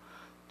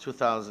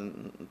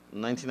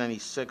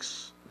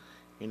 1996,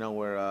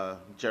 where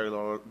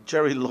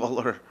Jerry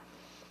Lawler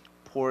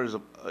pours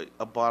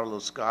a bottle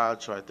of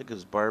scotch, or I think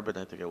it's bourbon,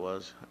 I think it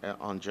was,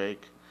 on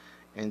Jake,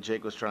 and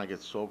Jake was trying to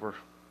get sober.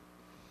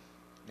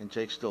 And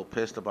Jake's still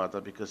pissed about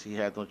that because he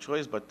had no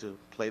choice but to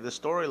play the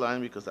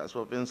storyline because that's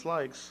what Vince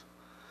likes.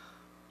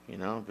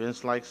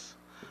 Vince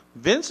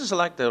is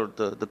like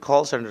the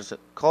call centers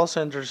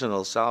in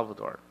El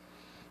Salvador.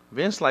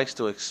 Vince likes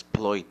to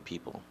exploit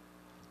people.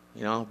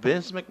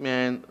 Vince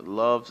McMahon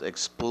loves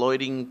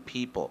exploiting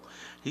people.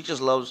 He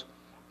just loves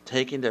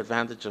taking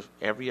advantage of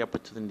every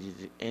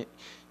opportunity.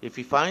 If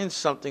he finds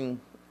something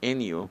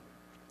in you,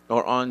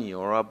 or on you,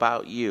 or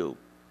about you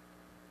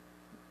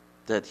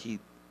that he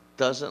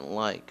doesn't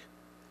like,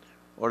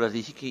 or that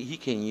he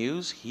can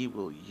use, he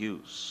will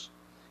use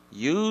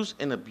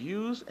and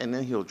abuse, and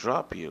then he'll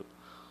drop you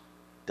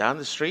down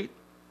the street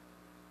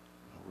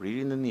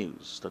reading the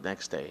news the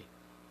next day.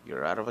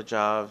 You're out of a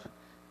job,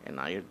 and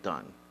now you're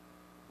done.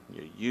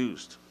 You're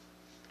used.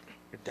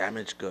 You're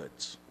damaged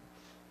goods.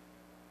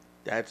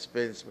 That's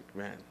Vince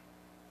McMahon.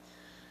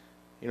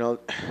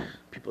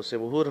 People say,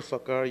 well, who the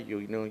fuck are you?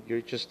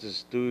 You're just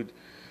this dude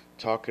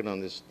talking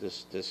on this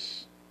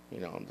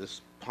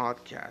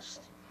podcast.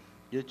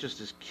 You're just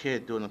this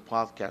kid doing a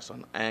podcast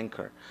on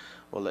Anchor.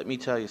 Well, let me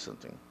tell you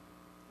something.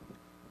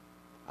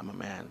 I'm a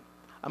man.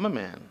 I've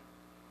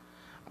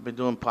been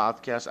doing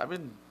podcasts. I've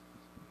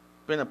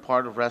been a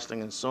part of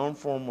wrestling in some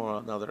form or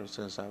another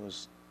since I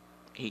was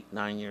 8,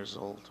 9 years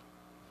old.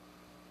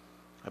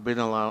 I've been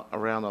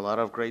around a lot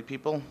of great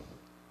people,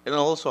 and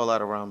also a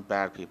lot around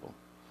bad people.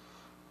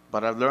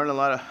 But I've learned a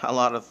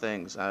lot of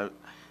things.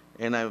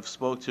 I've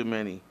spoke to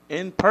many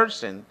in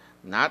person,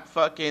 not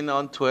fucking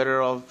on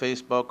Twitter or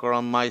Facebook or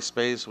on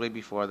MySpace way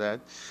before that.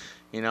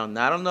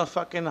 Not on the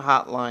fucking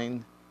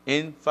hotline,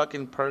 in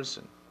fucking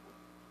person.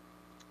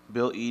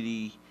 Bill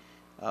Eadie,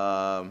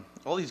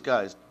 all these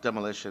guys,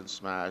 Demolition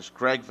Smash,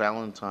 Greg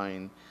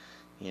Valentine.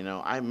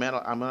 I met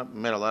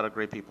a lot of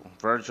great people.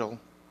 Virgil,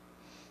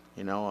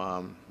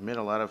 met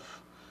a lot of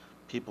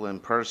people in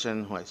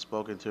person who I've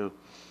spoken to.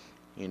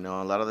 A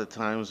lot of the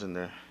times, and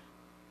they're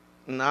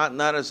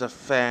not as a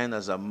fan,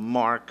 as a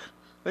mark.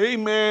 Hey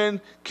man,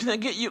 can I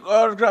get your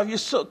autograph? You're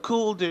so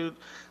cool, dude.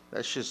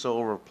 That shit's so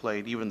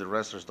overplayed. Even the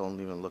wrestlers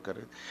don't even look at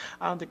it.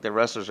 I don't think the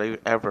wrestlers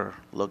ever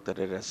looked at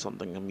it as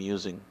something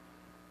amusing.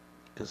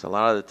 Because a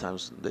lot of the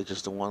times, they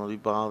just don't want to be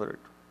bothered.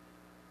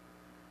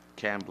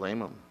 Can't blame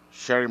them.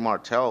 Sherry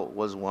Martel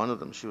was one of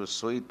them. She was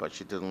sweet, but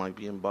she didn't like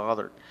being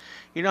bothered.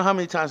 You know how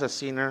many times I've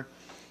seen her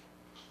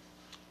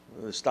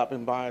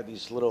stopping by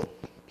these little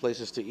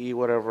places to eat,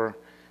 whatever,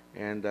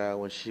 and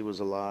when she was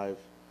alive,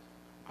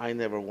 I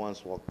never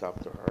once walked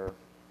up to her.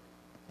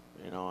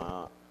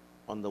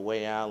 On the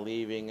way out,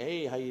 leaving,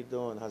 hey, how you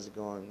doing? How's it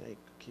going? Hey,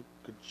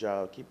 good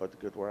job. Keep up the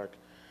good work.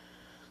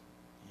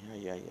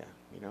 Yeah.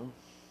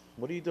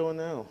 What are you doing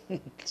now?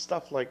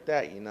 Stuff like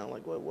that.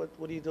 Like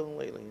what are you doing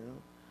lately?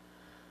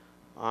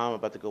 I'm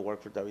about to go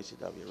work for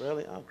WCW.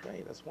 Really? Oh,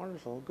 great. That's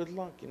wonderful. Good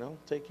luck.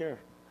 Take care.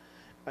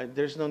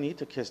 There's no need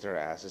to kiss their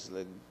asses.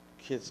 Like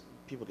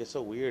people get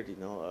so weird.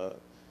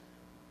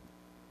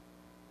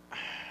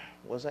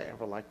 Was I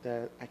ever like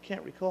that? I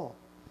can't recall.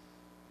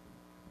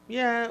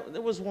 Yeah,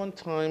 there was one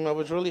time I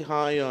was really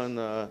high on,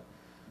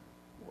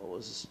 what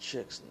was this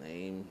chick's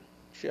name?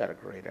 She had a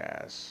great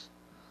ass.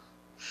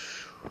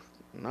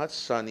 Not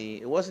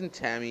Sunny. It wasn't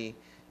Tammy.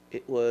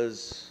 It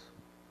was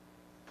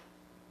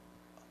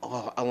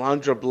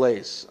Alundra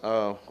Blaze.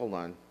 Hold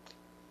on.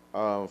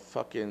 I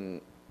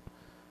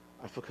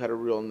forgot her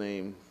real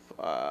name.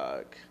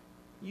 Fuck.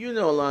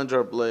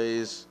 Alundra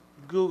Blaze.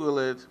 Google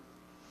it.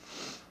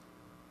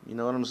 You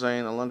know what I'm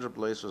saying? Alundra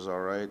Blaze was all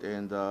right,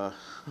 and that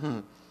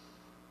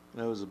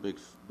was a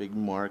big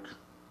mark.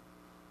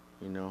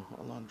 You know,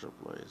 Alundra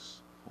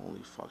Blaze.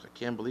 Holy fuck! I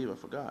can't believe I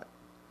forgot.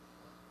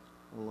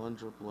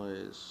 Alundra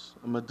Blaze.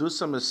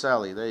 Medusa Miss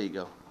Sally. There you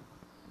go.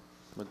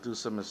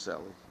 Medusa Miss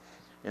Sally.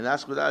 And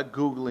that's without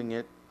googling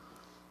it.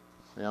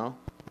 You know.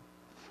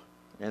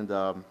 And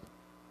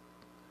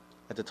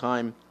at the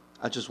time,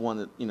 I just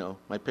wanted,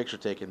 my picture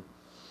taken,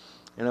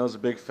 and I was a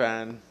big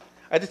fan.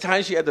 At the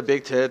time, she had the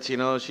big tits. You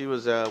know, she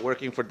was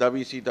working for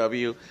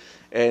WCW,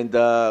 and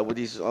with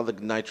these other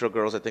Nitro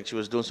girls, I think she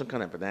was doing some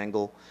kind of an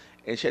angle,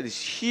 and she had these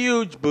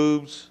huge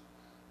boobs,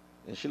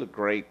 and she looked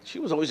great. She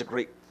was always a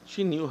great.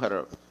 She knew how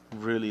to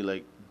really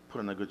like put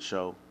on a good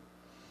show.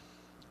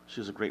 She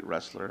was a great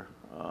wrestler.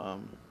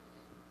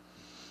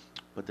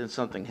 But then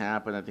something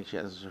happened. I think she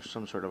has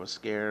some sort of a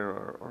scare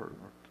or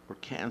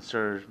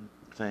cancer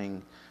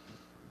thing,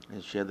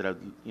 and she ended up,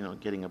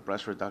 getting a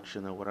breast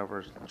reduction or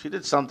whatever. She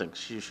did something.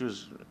 She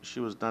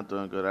was not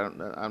doing good. I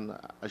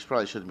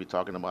probably shouldn't be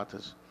talking about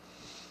this,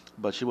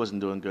 but she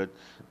wasn't doing good.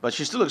 But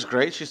she still looks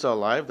great. She's still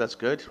alive. That's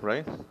good,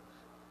 right?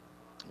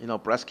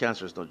 Breast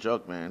cancer is no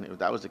joke, man. If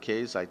that was the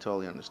case, I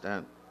totally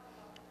understand.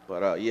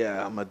 But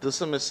yeah,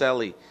 Medusa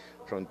Miceli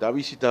from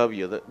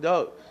WCW.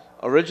 No,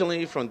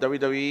 originally from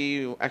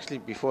WWE. Actually,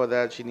 before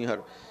that, she knew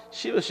how.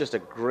 She was just a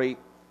great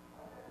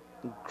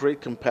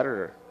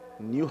competitor.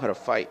 Knew how to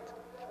fight.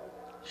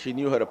 She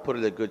knew how to put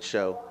in a good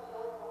show.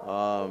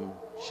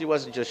 She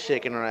wasn't just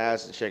shaking her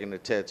ass and shaking her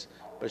tits,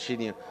 but she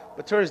knew.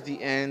 But towards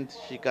the end,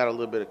 she got a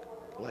little bit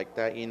like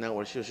that,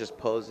 where she was just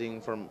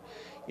posing from,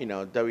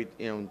 WCW,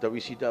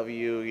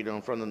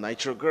 from the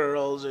Nitro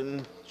Girls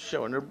and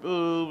showing her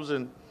boobs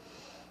and,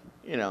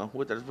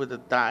 with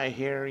the dye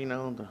hair,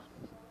 the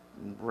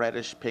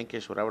reddish,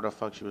 pinkish, whatever the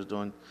fuck she was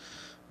doing.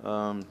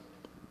 Um,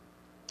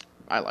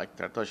 I liked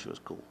her. I thought she was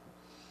cool.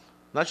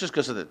 Not just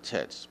because of the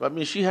tits, but I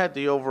mean, she had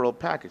the overall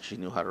package. She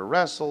knew how to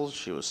wrestle.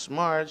 She was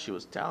smart. She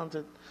was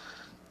talented.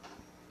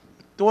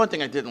 The one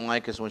thing I didn't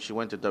like is when she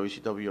went to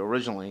WCW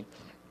originally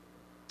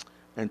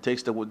and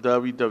takes the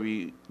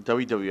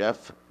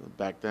WWF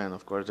back then,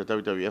 of course, the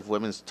WWF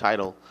Women's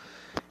title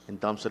and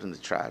dumps it in the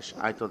trash.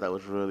 I thought that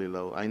was really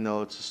low. I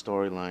know it's a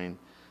storyline.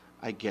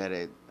 I get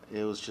it.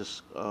 It was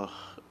just,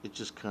 it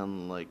just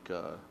kind of like,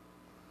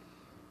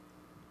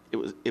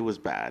 it was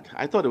bad.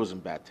 I thought it was in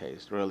bad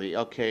taste, really.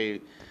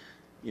 Okay,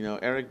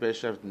 Eric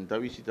Bischoff and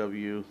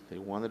WCW, they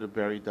wanted to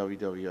bury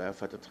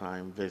WWF at the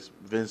time.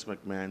 Vince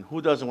McMahon. Who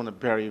doesn't want to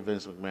bury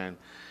Vince McMahon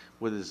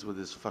with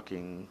his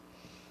fucking,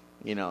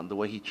 the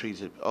way he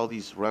treats it, all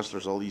these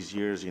wrestlers all these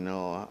years,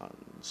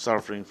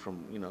 suffering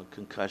from,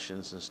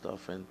 concussions and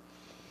stuff and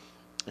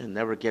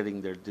never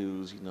getting their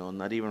dues,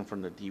 not even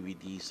from the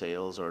DVD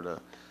sales or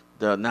the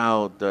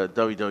now the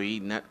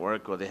WWE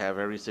network, where they have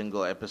every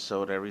single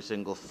episode, every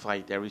single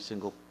fight, every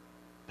single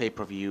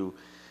pay-per-view,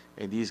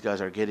 and these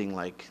guys are getting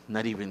like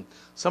not even,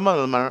 some of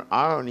them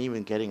aren't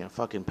even getting a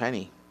fucking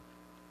penny.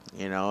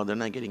 They're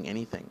not getting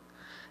anything.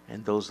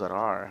 And those that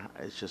are,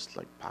 it's just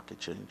like pocket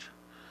change.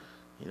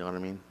 You know what I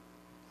mean?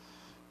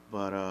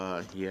 But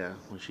yeah,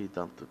 when she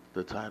dumped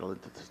the title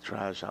into the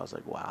trash, I was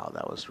like, wow,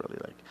 that was really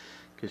like,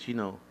 because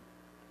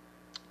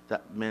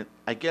that meant,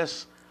 I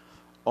guess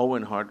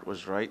Owen Hart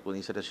was right when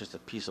he said it's just a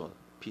piece of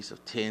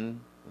tin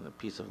and a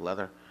piece of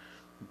leather,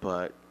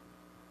 but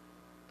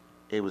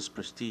it was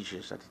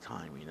prestigious at the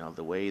time.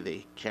 The way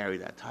they carry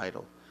that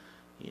title,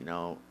 you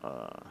know,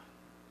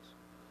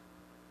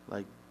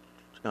 like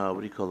what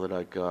do you call it?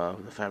 Like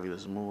the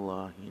Fabulous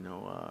Moolah,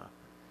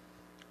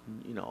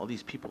 all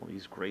these people,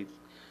 these great,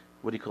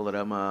 what do you call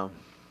it?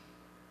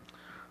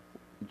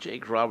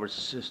 Jake Roberts'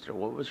 sister.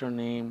 What was her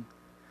name?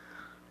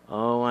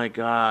 Oh my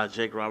God,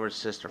 Jake Roberts'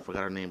 sister. I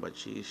forgot her name, but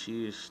she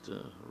used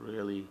to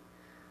really.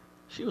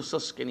 She was so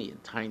skinny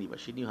and tiny, but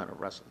she knew how to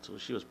wrestle too.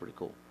 She was pretty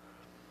cool.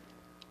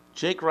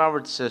 Jake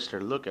Roberts' sister.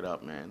 Look it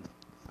up, man.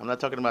 I'm not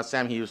talking about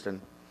Sam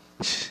Houston.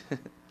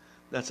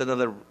 That's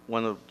another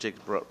one of Jake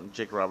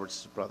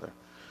Roberts' brother.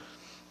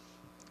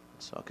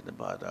 Talking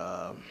about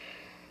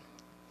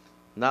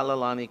not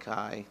Lalani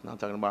Kai. Not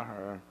talking about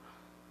her.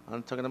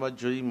 I'm talking about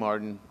Judy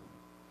Martin.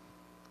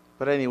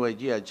 But anyway,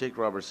 yeah, Jake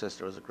Roberts'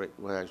 sister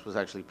was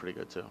actually pretty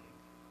good too.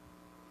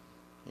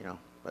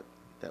 But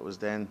that was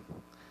then.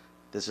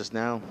 This is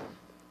now.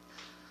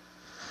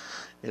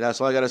 And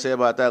that's all I got to say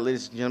about that,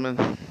 ladies and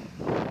gentlemen.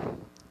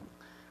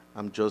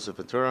 I'm Joseph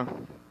Ventura.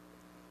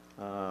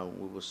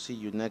 We will see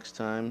you next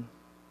time.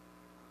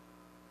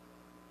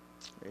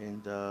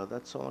 And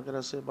that's all I got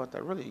to say about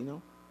that, really,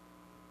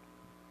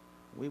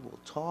 We will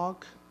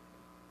talk.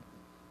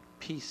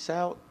 Peace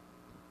out.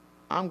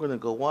 I'm going to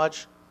go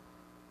watch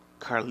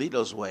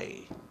Carlito's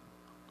Way.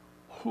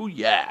 Hoo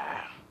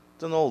yeah.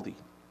 It's an oldie.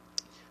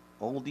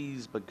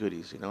 Oldies but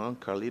goodies,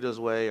 Carlito's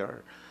Way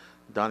or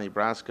Donnie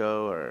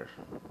Brasco or,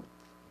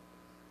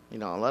 a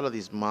lot of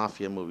these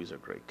mafia movies are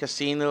great.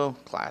 Casino,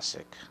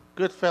 classic.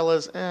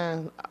 Goodfellas,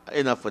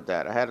 enough with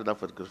that. I had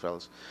enough with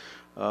Goodfellas.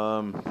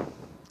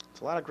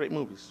 It's a lot of great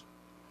movies.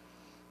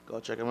 Go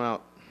check them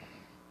out.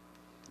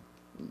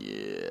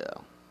 Yeah.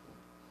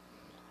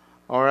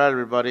 All right,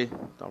 everybody.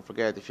 Don't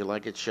forget, if you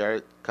like it, share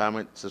it,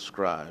 comment,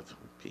 subscribe.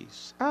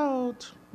 Peace out.